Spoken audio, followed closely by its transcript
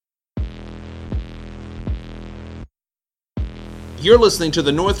You're listening to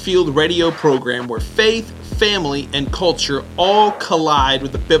the Northfield Radio program where faith, family, and culture all collide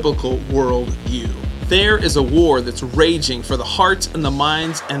with the biblical worldview. There is a war that's raging for the hearts and the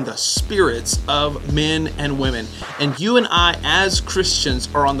minds and the spirits of men and women. And you and I, as Christians,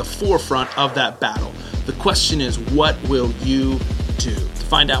 are on the forefront of that battle. The question is, what will you do? To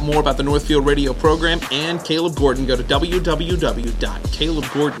find out more about the Northfield Radio program and Caleb Gordon, go to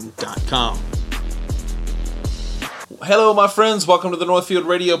www.calebgordon.com. Hello, my friends. Welcome to the Northfield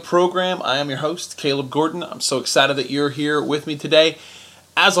Radio program. I am your host, Caleb Gordon. I'm so excited that you're here with me today.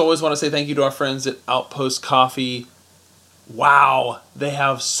 As always, I want to say thank you to our friends at Outpost Coffee. Wow, they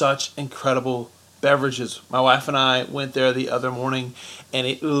have such incredible beverages. My wife and I went there the other morning, and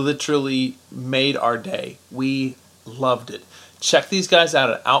it literally made our day. We loved it. Check these guys out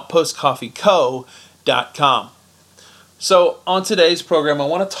at outpostcoffeeco.com. So on today's program, I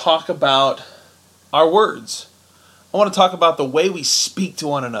want to talk about our words. I want to talk about the way we speak to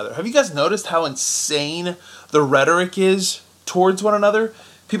one another. Have you guys noticed how insane the rhetoric is towards one another?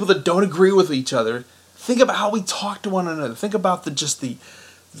 People that don't agree with each other. Think about how we talk to one another. Think about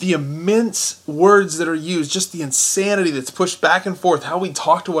the immense words that are used, just the insanity that's pushed back and forth, how we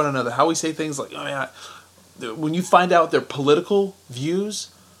talk to one another, how we say things like, oh yeah, when you find out their political views,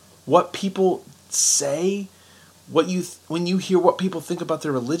 what people say, when you hear what people think about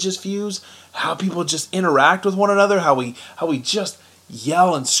their religious views, how people just interact with one another, how we just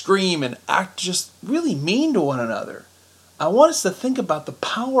yell and scream and act just really mean to one another. I want us to think about the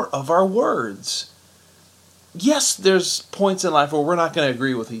power of our words. Yes, there's points in life where we're not going to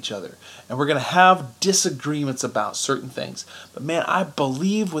agree with each other, and we're going to have disagreements about certain things. But man, I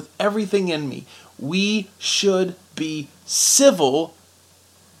believe with everything in me, we should be civil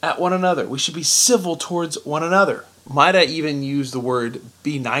at one another. We should be civil towards one another. Might I even use the word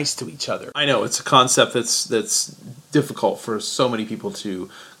be nice to each other? I know it's a concept that's difficult for so many people to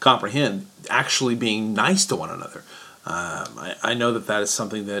comprehend, actually being nice to one another. I know that is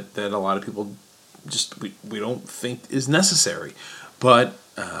something that a lot of people just we don't think is necessary, but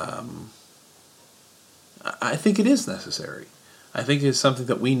I think it is necessary. I think it's something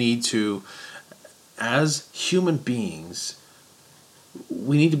that we need to, as human beings,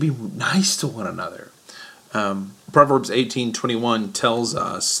 we need to be nice to one another. Proverbs 18:21 tells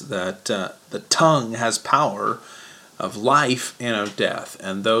us that the tongue has power of life and of death,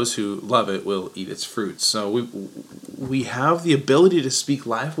 and those who love it will eat its fruits. So we have the ability to speak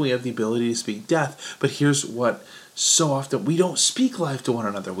life, we have the ability to speak death, but here's what so often we don't speak life to one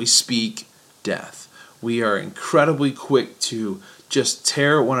another, we speak death. We are incredibly quick to just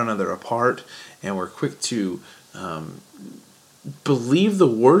tear one another apart, and we're quick to believe the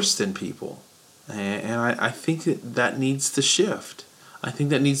worst in people. And I think that needs to shift. I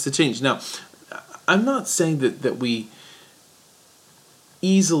think that needs to change. Now, I'm not saying that we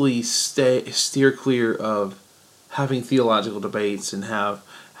easily steer clear of having theological debates and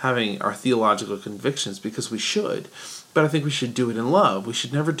having our theological convictions, because we should. But I think we should do it in love. We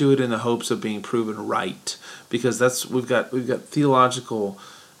should never do it in the hopes of being proven right, because we've got theological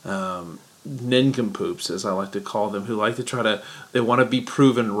nincompoops, as I like to call them, who like to they want to be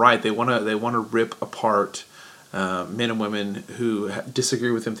proven right. They want to rip apart men and women who disagree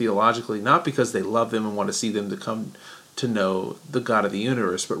with them theologically, not because they love them and want to see them to come to know the God of the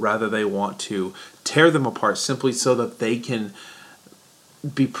universe, but rather they want to tear them apart simply so that they can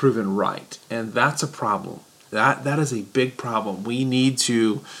be proven right. And that's a problem. That is a big problem. We need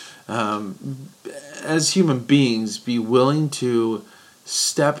to, as human beings, be willing to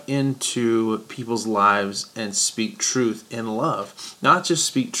step into people's lives and speak truth in love. Not just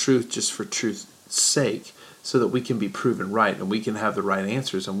speak truth just for truth's sake, so that we can be proven right and we can have the right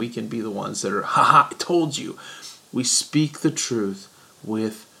answers and we can be the ones that are, I told you. We speak the truth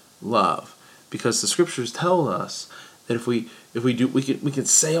with love, because the scriptures tell us that if we do, we can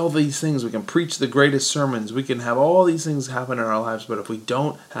say all these things, we can preach the greatest sermons, we can have all these things happen in our lives, but if we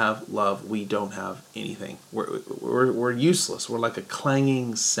don't have love, we don't have anything. We're useless. We're like a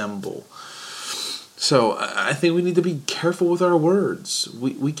clanging cymbal. So I think we need to be careful with our words.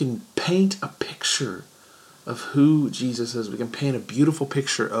 We can paint a picture of who Jesus is. We can paint a beautiful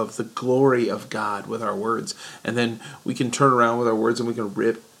picture of the glory of God with our words, and then we can turn around with our words and we can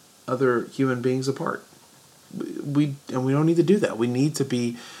rip other human beings apart. We don't need to do that. We need to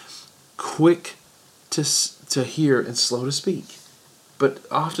be quick to hear and slow to speak. But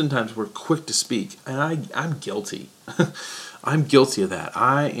oftentimes we're quick to speak, and I'm guilty. I'm guilty of that.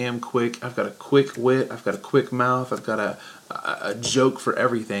 I am quick. I've got a quick wit. I've got a quick mouth. I've got a joke for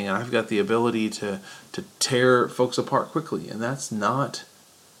everything, and I've got the ability to tear folks apart quickly, and that's not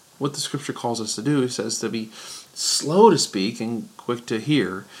what the Scripture calls us to do. It says to be slow to speak and quick to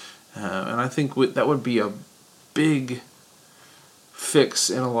hear. And I think that would be a big fix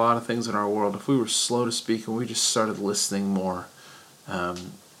in a lot of things in our world if we were slow to speak and we just started listening more.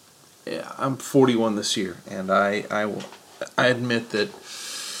 I'm 41 this year, and I admit that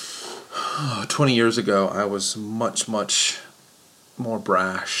 20 years ago I was much more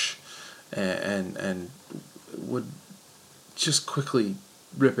brash and would just quickly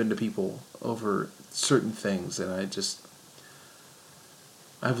rip into people over certain things, and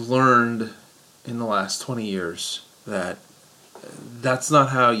I've learned in the last 20 years that that's not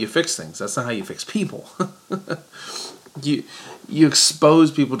how you fix things. That's not how you fix people. You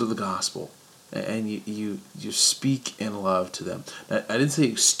expose people to the gospel, and you speak in love to them. Now, I didn't say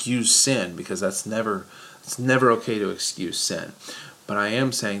excuse sin, because it's never okay to excuse sin. But I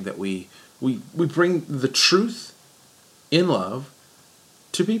am saying that we bring the truth in love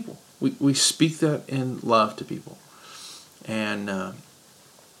to people. We speak that in love to people. And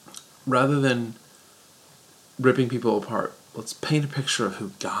rather than ripping people apart, let's paint a picture of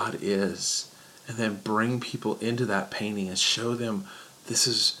who God is, and then bring people into that painting and show them this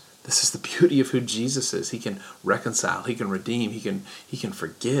is the beauty of who Jesus is. He can reconcile, he can redeem, he can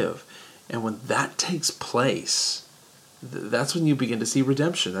forgive. And when that takes place, that's when you begin to see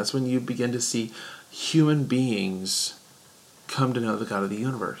redemption. That's when you begin to see human beings come to know the God of the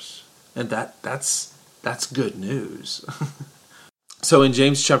universe. And that's good news. So in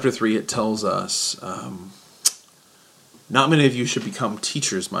James chapter 3, it tells us, not many of you should become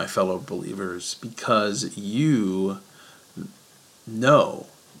teachers, my fellow believers, because you know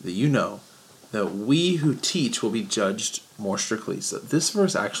that we who teach will be judged more strictly. So this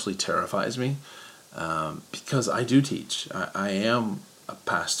verse actually terrifies me, because I do teach. I am a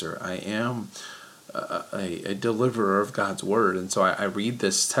pastor. I am a deliverer of God's word. And so I read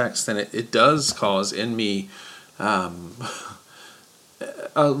this text, and it does cause in me a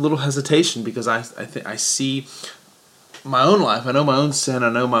little hesitation, because I see my own life. I know my own sin.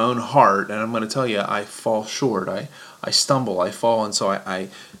 I know my own heart. And I'm going to tell you, I fall short. I stumble. I fall. And so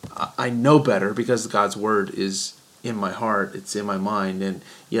I know better, because God's word is in my heart. It's in my mind. And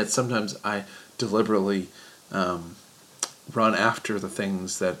yet sometimes I deliberately run after the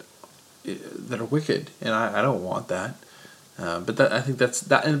things that are wicked. And I don't want that. But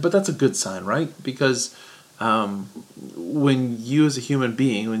that's a good sign, right? Because when you as a human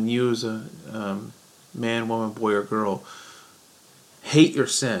being, when you as a man, woman, boy, or girl hate your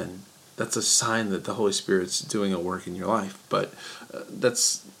sin, that's a sign that the Holy Spirit's doing a work in your life. But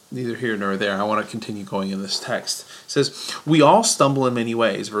that's neither here nor there. I want to continue going in this text. It says, we all stumble in many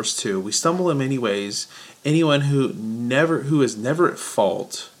ways. Verse 2, we stumble in many ways. Anyone who is never at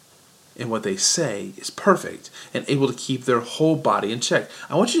fault in what they say is perfect and able to keep their whole body in check.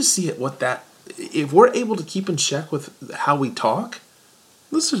 I want you to see if we're able to keep in check with how we talk,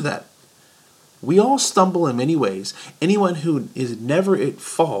 listen to that. We all stumble in many ways. Anyone who is never at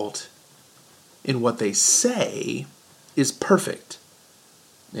fault in what they say is perfect.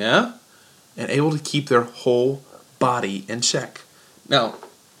 Yeah? And able to keep their whole body in check. Now,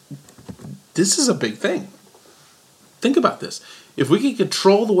 this is a big thing. Think about this. If we could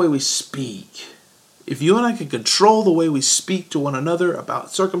control the way we speak, if you and I could control the way we speak to one another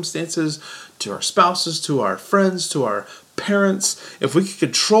about circumstances, to our spouses, to our friends, to our parents, if we could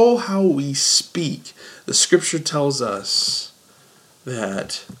control how we speak, the scripture tells us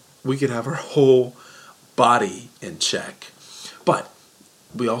that we could have our whole body in check. But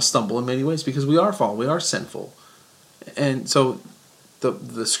we all stumble in many ways, because we are fallen, we are sinful. And so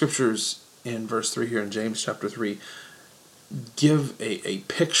the scriptures in verse 3 here in James chapter 3 give a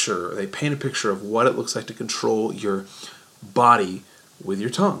picture, they paint a picture of what it looks like to control your body with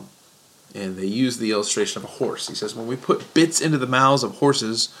your tongue. And they use the illustration of a horse. He says, when we put bits into the mouths of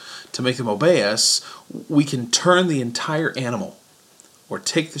horses to make them obey us, we can turn the entire animal, or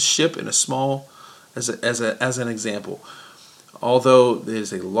take the ship in a small, as an example. Although it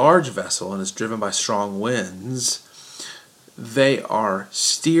is a large vessel and is driven by strong winds, they are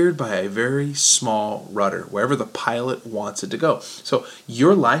steered by a very small rudder, wherever the pilot wants it to go. So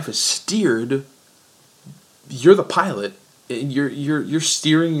your life is steered. You're the pilot. You're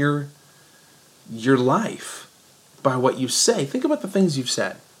steering your life by what you say. Think about the things you've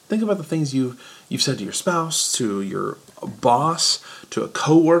said. Think about the things you've said to your spouse, to your boss, to a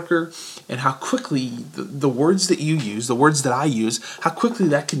coworker, and how quickly the words that you use, the words that I use, how quickly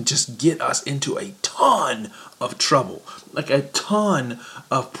that can just get us into a ton of trouble. Like a ton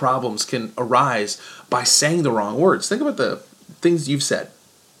of problems can arise by saying the wrong words. Think about the things you've said.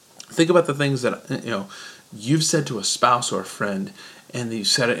 Think about the things that you've said to a spouse or a friend, and you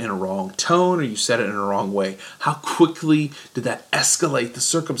said it in a wrong tone or you said it in a wrong way. How quickly did that escalate the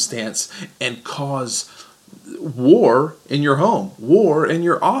circumstance and cause war in your home, war in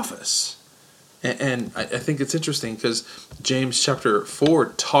your office? And I think it's interesting because James chapter 4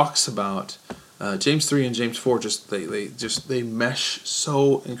 talks about James 3 and James 4 they mesh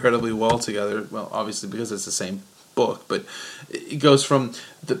so incredibly well together. Well, obviously because it's the same book, but it goes from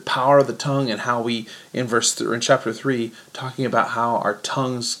the power of the tongue and how we in chapter 3 talking about how our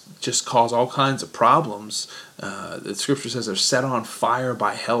tongues just cause all kinds of problems. The scripture says they're set on fire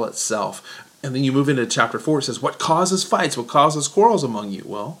by hell itself. And then you move into chapter 4, it says, what causes fights? What causes quarrels among you?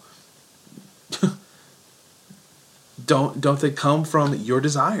 Well, don't they come from your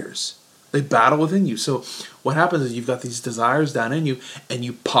desires? They battle within you. So what happens is you've got these desires down in you, and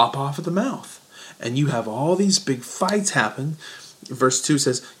you pop off at the mouth. And you have all these big fights happen. Verse 2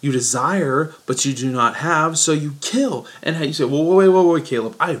 says, you desire, but you do not have, so you kill. And you say, well, wait,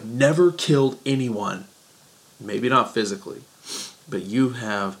 Caleb. I have never killed anyone. Maybe not physically, but you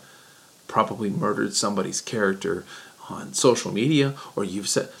have probably murdered somebody's character on social media, or you've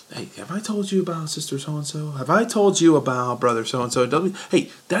said, hey, have I told you about sister so-and-so? Have I told you about brother so-and-so? Hey,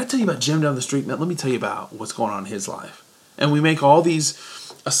 did I tell you about Jim down the street? Now, let me tell you about what's going on in his life. And we make all these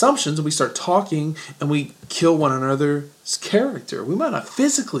assumptions, and we start talking, and we kill one another's character. We might not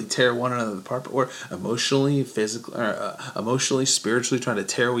physically tear one another apart, but we're emotionally, spiritually trying to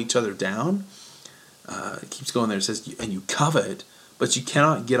tear each other down. It keeps going there. It says, and you covet, but you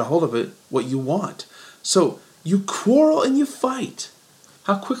cannot get a hold of it, what you want. So you quarrel and you fight.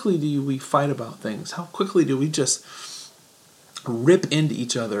 How quickly do we fight about things? How quickly do we just rip into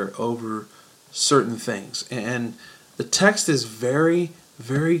each other over certain things? And the text is very,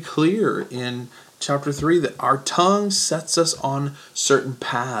 very clear in chapter 3 that our tongue sets us on certain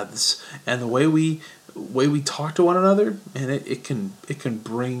paths, and the way we talk to one another, and it can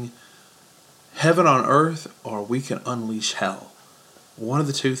bring heaven on earth, or we can unleash hell. One of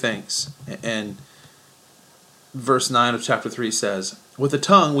the two things. And verse 9 of chapter 3 says, with the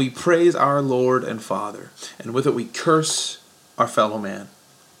tongue we praise our Lord and Father, and with it we curse our fellow man,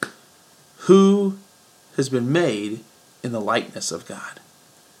 who has been made in the likeness of God.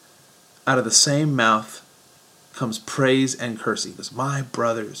 Out of the same mouth comes praise and cursing. Because, my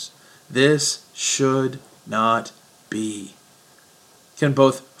brothers, this should not be. Can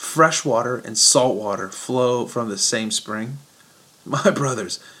both fresh water and salt water flow from the same spring? My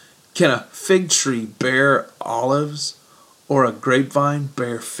brothers, can a fig tree bear olives, or a grapevine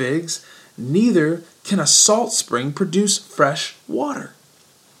bear figs? Neither can a salt spring produce fresh water.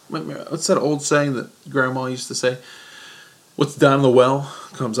 What's that old saying that Grandma used to say? What's down in the well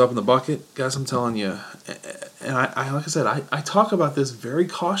comes up in the bucket. Guys, I'm telling you, and I like I said, I talk about this very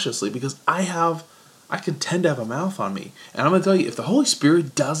cautiously because I could tend to have a mouth on me. And I'm going to tell you, if the Holy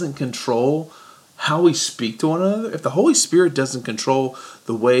Spirit doesn't control how we speak to one another, if the Holy Spirit doesn't control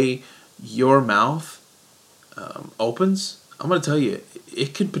the way your mouth opens, I'm going to tell you,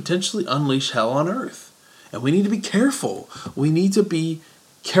 it could potentially unleash hell on earth. And we need to be careful. We need to be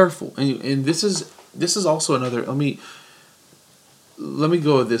careful. And this is also another, let me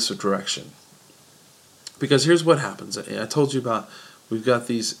go this direction. Because here's what happens. I told you about, we've got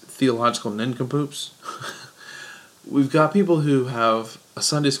these theological nincompoops. We've got people who have a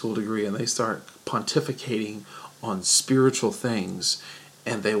Sunday school degree and they start pontificating on spiritual things,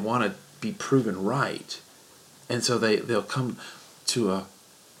 and they want to be proven right. And so they'll come to a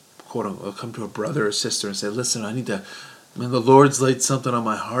brother or sister and say, listen, the Lord's laid something on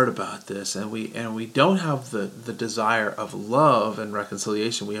my heart about this, and we don't have the desire of love and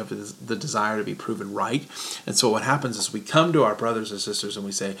reconciliation. We have the desire to be proven right. And so what happens is we come to our brothers and sisters and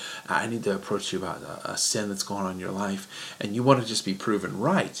we say, I need to approach you about a sin that's going on in your life, and you want to just be proven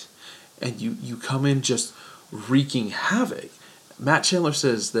right. And you come in just wreaking havoc. Matt Chandler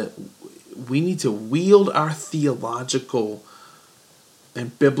says that we need to wield our theological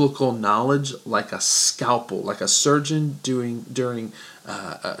and biblical knowledge like a scalpel, like a surgeon during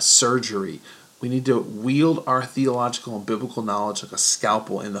surgery. We need to wield our theological and biblical knowledge like a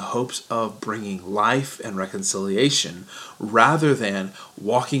scalpel in the hopes of bringing life and reconciliation, rather than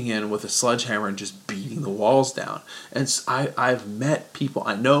walking in with a sledgehammer and just beating the walls down. And I've met people,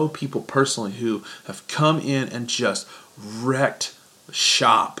 I know people personally who have come in and just wrecked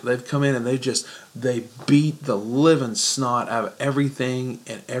shop. They've come in and they beat the living snot out of everything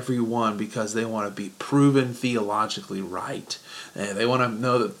and everyone because they want to be proven theologically right. And they want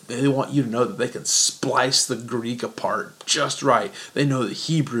you to know that they can splice the Greek apart just right. They know the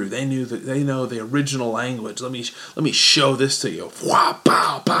Hebrew. They know the original language. Let me show this to you. Wah,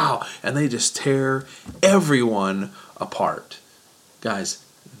 pow, pow. And they just tear everyone apart. Guys,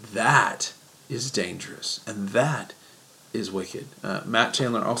 that is dangerous, and that is wicked. Matt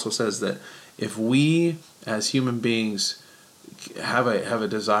Chandler also says that if we, as human beings, have a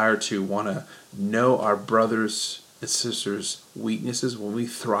desire to want to know our brothers and sisters' weaknesses, when we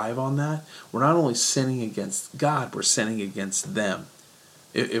thrive on that, we're not only sinning against God, we're sinning against them.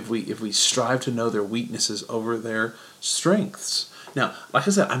 If we strive to know their weaknesses over their strengths. Now, like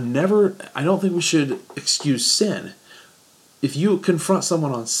I said, I don't think we should excuse sin. If you confront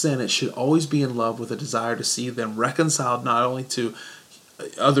someone on sin, it should always be in love with a desire to see them reconciled not only to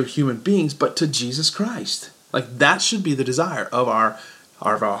other human beings, but to Jesus Christ. Like, that should be the desire of our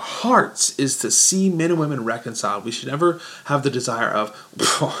hearts, is to see men and women reconciled. We should never have the desire of,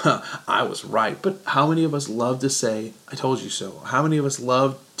 I was right. But how many of us love to say, I told you so? How many of us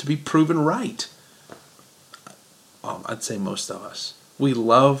love to be proven right? I'd say most of us. We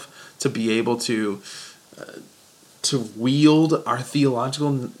love to be able to wield our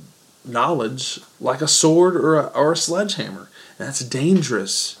theological knowledge like a sword or a sledgehammer. And that's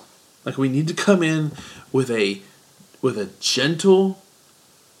dangerous. Like, we need to come in with a gentle,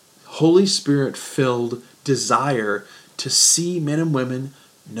 Holy Spirit-filled desire to see men and women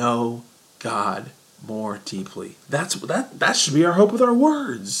know God more deeply. That should be our hope with our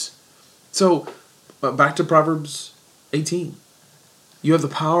words. So, back to Proverbs 18. You have the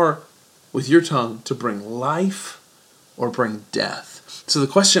power with your tongue to bring life or bring death. So the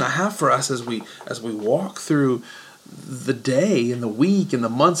question I have for us as we walk through the day and the week and the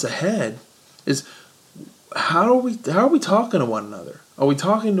months ahead is, how are we talking to one another? Are we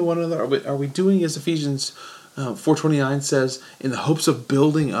talking to one another? Are we doing as Ephesians 4:29 says, in the hopes of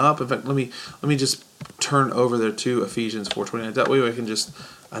building up? In fact, let me just turn over there to Ephesians 4:29. That way I can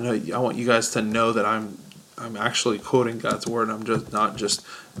I want you guys to know that I'm actually quoting God's word. I'm just not just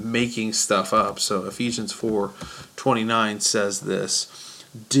making stuff up. So Ephesians 4:29 says this: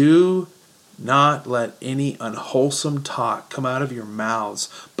 do not let any unwholesome talk come out of your mouths,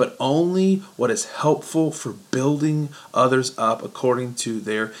 but only what is helpful for building others up according to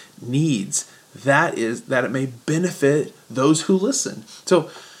their needs. That is, that it may benefit those who listen. So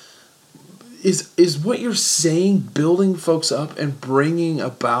is what you're saying building folks up and bringing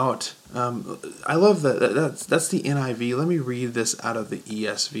about... I love that's the NIV. Let me read this out of the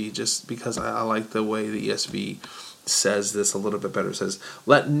ESV, just because I like the way the ESV says this a little bit better. It says,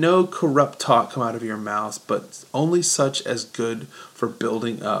 let no corrupt talk come out of your mouths, but only such as good for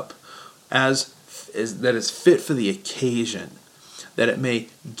building up, that is fit for the occasion, that it may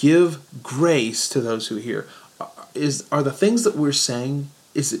give grace to those who hear. Are the things that we're saying,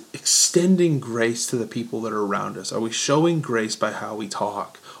 is it extending grace to the people that are around us? Are we showing grace by how we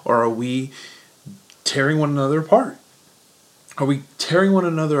talk? Or are we tearing one another apart? Are we tearing one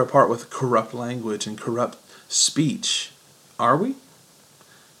another apart with corrupt language and corrupt speech? Are we?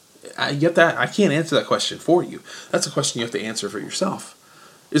 I get that. I can't answer that question for you. That's a question you have to answer for yourself.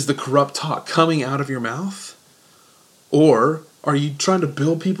 Is the corrupt talk coming out of your mouth? Or are you trying to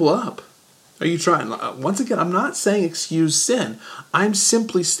build people up? Are you trying... Once again, I'm not saying excuse sin. I'm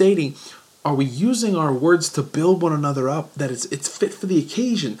simply stating, are we using our words to build one another up, that it's fit for the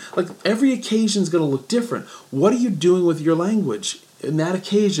occasion? Like, every occasion is going to look different. What are you doing with your language in that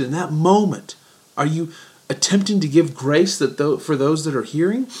occasion, in that moment? Are you attempting to give grace for those that are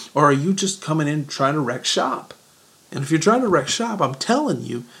hearing? Or are you just coming in trying to wreck shop? And if you're trying to wreck shop, I'm telling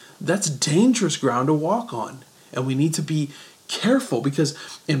you, that's dangerous ground to walk on. And we need to be careful, because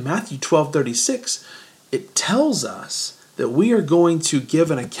in Matthew 12:36, it tells us that we are going to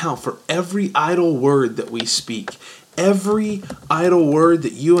give an account for every idle word that we speak. Every idle word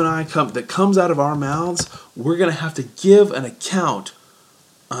that you and I that comes out of our mouths, we're going to have to give an account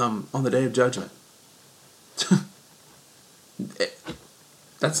on the day of judgment.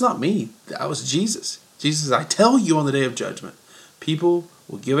 That's not me. That was Jesus. Jesus says, I tell you, on the day of judgment, people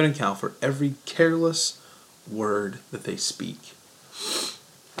will give an account for every careless word that they speak.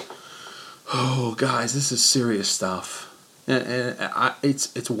 Oh, guys, this is serious stuff. And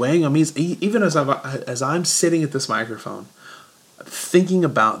it's weighing on me. Even as I'm sitting at this microphone, thinking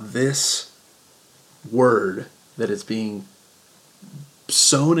about this word that is being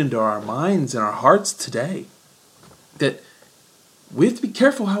sown into our minds and our hearts today, that we have to be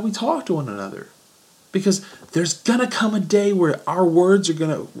careful how we talk to one another, because there's gonna come a day where our words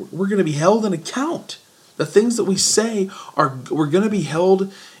we're gonna be held in account. The things that we say we're gonna be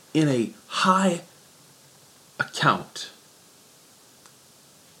held in a high account.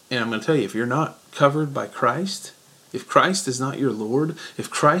 And I'm going to tell you, if you're not covered by Christ, if Christ is not your Lord, if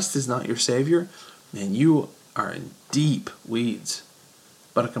Christ is not your Savior, man, you are in deep weeds.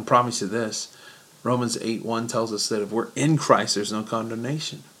 But I can promise you this, Romans 8:1 tells us that if we're in Christ, there's no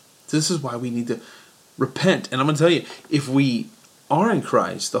condemnation. This is why we need to repent. And I'm going to tell you, if we are in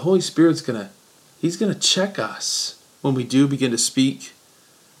Christ, the Holy Spirit's He's going to check us when we do begin to speak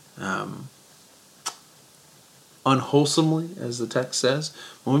unwholesomely, as the text says.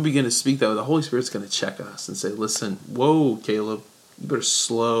 When we begin to speak that way, the Holy Spirit's going to check us and say, listen, whoa, Caleb, you better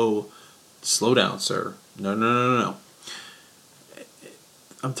slow down, sir. No.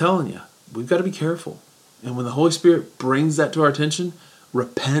 I'm telling you, we've got to be careful. And when the Holy Spirit brings that to our attention,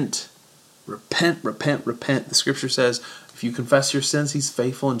 repent. Repent. The Scripture says, if you confess your sins, He's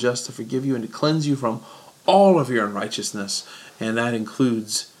faithful and just to forgive you and to cleanse you from all of your unrighteousness. And that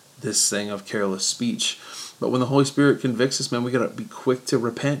includes this thing of careless speech. But when the Holy Spirit convicts us, man, we got to be quick to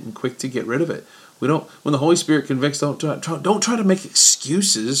repent and quick to get rid of it. When the Holy Spirit convicts, don't try to make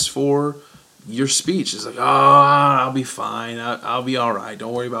excuses for your speech. It's like, I'll be fine. I'll be all right.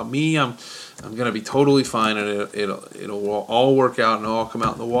 Don't worry about me. I'm going to be totally fine, and it'll all work out, and it'll all come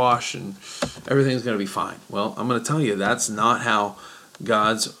out in the wash, and everything's going to be fine. Well, I'm going to tell you, that's not how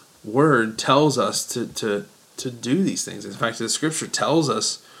God's Word tells us to do these things. In fact, the Scripture tells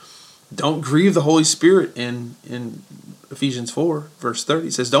us, don't grieve the Holy Spirit in Ephesians 4, verse 30.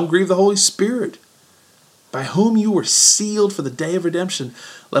 It says, don't grieve the Holy Spirit, by whom you were sealed for the day of redemption.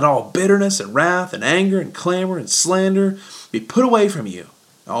 Let all bitterness and wrath and anger and clamor and slander be put away from you.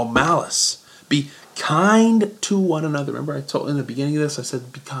 All malice. Be kind to one another. Remember I told in the beginning of this, I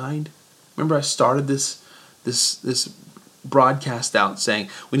said, be kind. Remember I started this broadcast out saying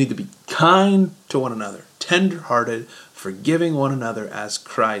we need to be kind to one another, tender-hearted, forgiving one another as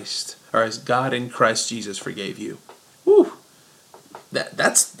Christ, or as God in Christ Jesus forgave you. Woo!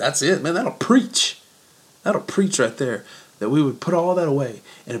 That's it, man. That'll preach. That'll preach right there. That we would put all that away.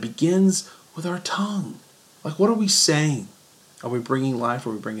 And it begins with our tongue. Like, what are we saying? Are we bringing life or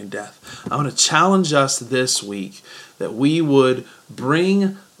are we bringing death? I'm going to challenge us this week that we would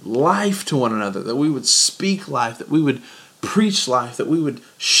bring life to one another, that we would speak life, that we would preach life, that we would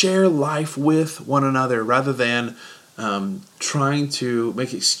share life with one another rather than trying to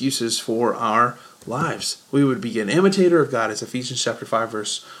make excuses for our lives. We would be an imitator of God, as Ephesians chapter 5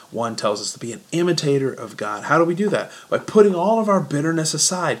 verse 1 tells us, to be an imitator of God. How do we do that? By putting all of our bitterness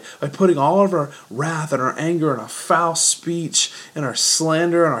aside, by putting all of our wrath and our anger and our foul speech and our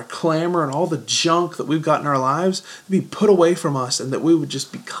slander and our clamor and all the junk that we've got in our lives to be put away from us, and that we would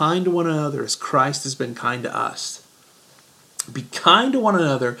just be kind to one another as Christ has been kind to us. Be kind to one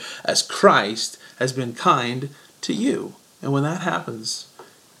another as Christ has been kind to you. And when that happens,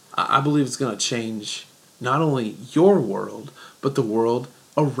 I believe it's going to change not only your world, but the world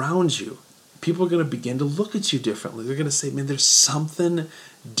around you. People are going to begin to look at you differently. They're going to say, man, there's something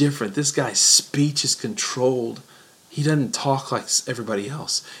different. This guy's speech is controlled. He doesn't talk like everybody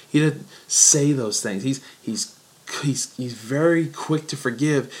else. He doesn't say those things. He's very quick to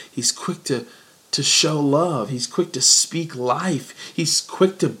forgive. He's quick to show love. He's quick to speak life. He's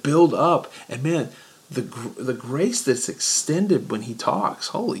quick to build up. And man, the grace that's extended when he talks,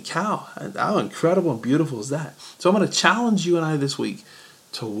 holy cow, how incredible and beautiful is that? So I'm going to challenge you and I this week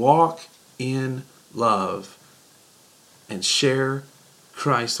to walk in love and share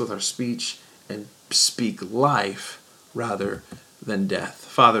Christ with our speech and speak life rather than death.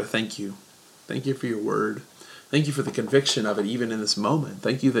 Father, thank you. Thank you for your word. Thank you for the conviction of it even in this moment.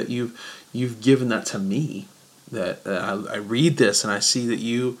 Thank you that you've given that to me, that I read this and I see that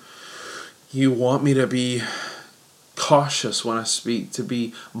you want me to be cautious when I speak, to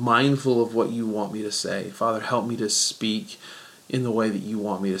be mindful of what you want me to say. Father, help me to speak in the way that you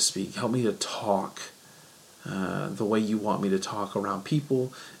want me to speak. Help me to talk the way you want me to talk around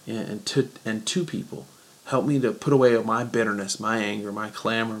people and to people. Help me to put away my bitterness, my anger, my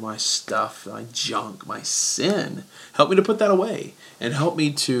clamor, my stuff, my junk, my sin. Help me to put that away and help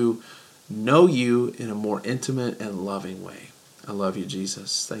me to know you in a more intimate and loving way. I love you,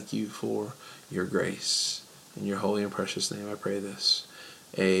 Jesus. Thank you for your grace. In your holy and precious name, I pray this.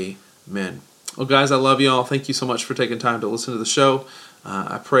 Amen. Well, guys, I love you all. Thank you so much for taking time to listen to the show.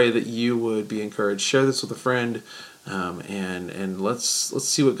 I pray that you would be encouraged. Share this with a friend, and let's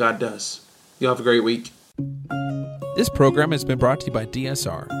see what God does. You all have a great week. This program has been brought to you by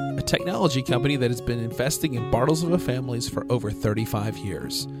DSR, a technology company that has been investing in Bartlesville families for over 35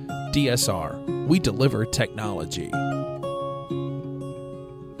 years. DSR, we deliver technology.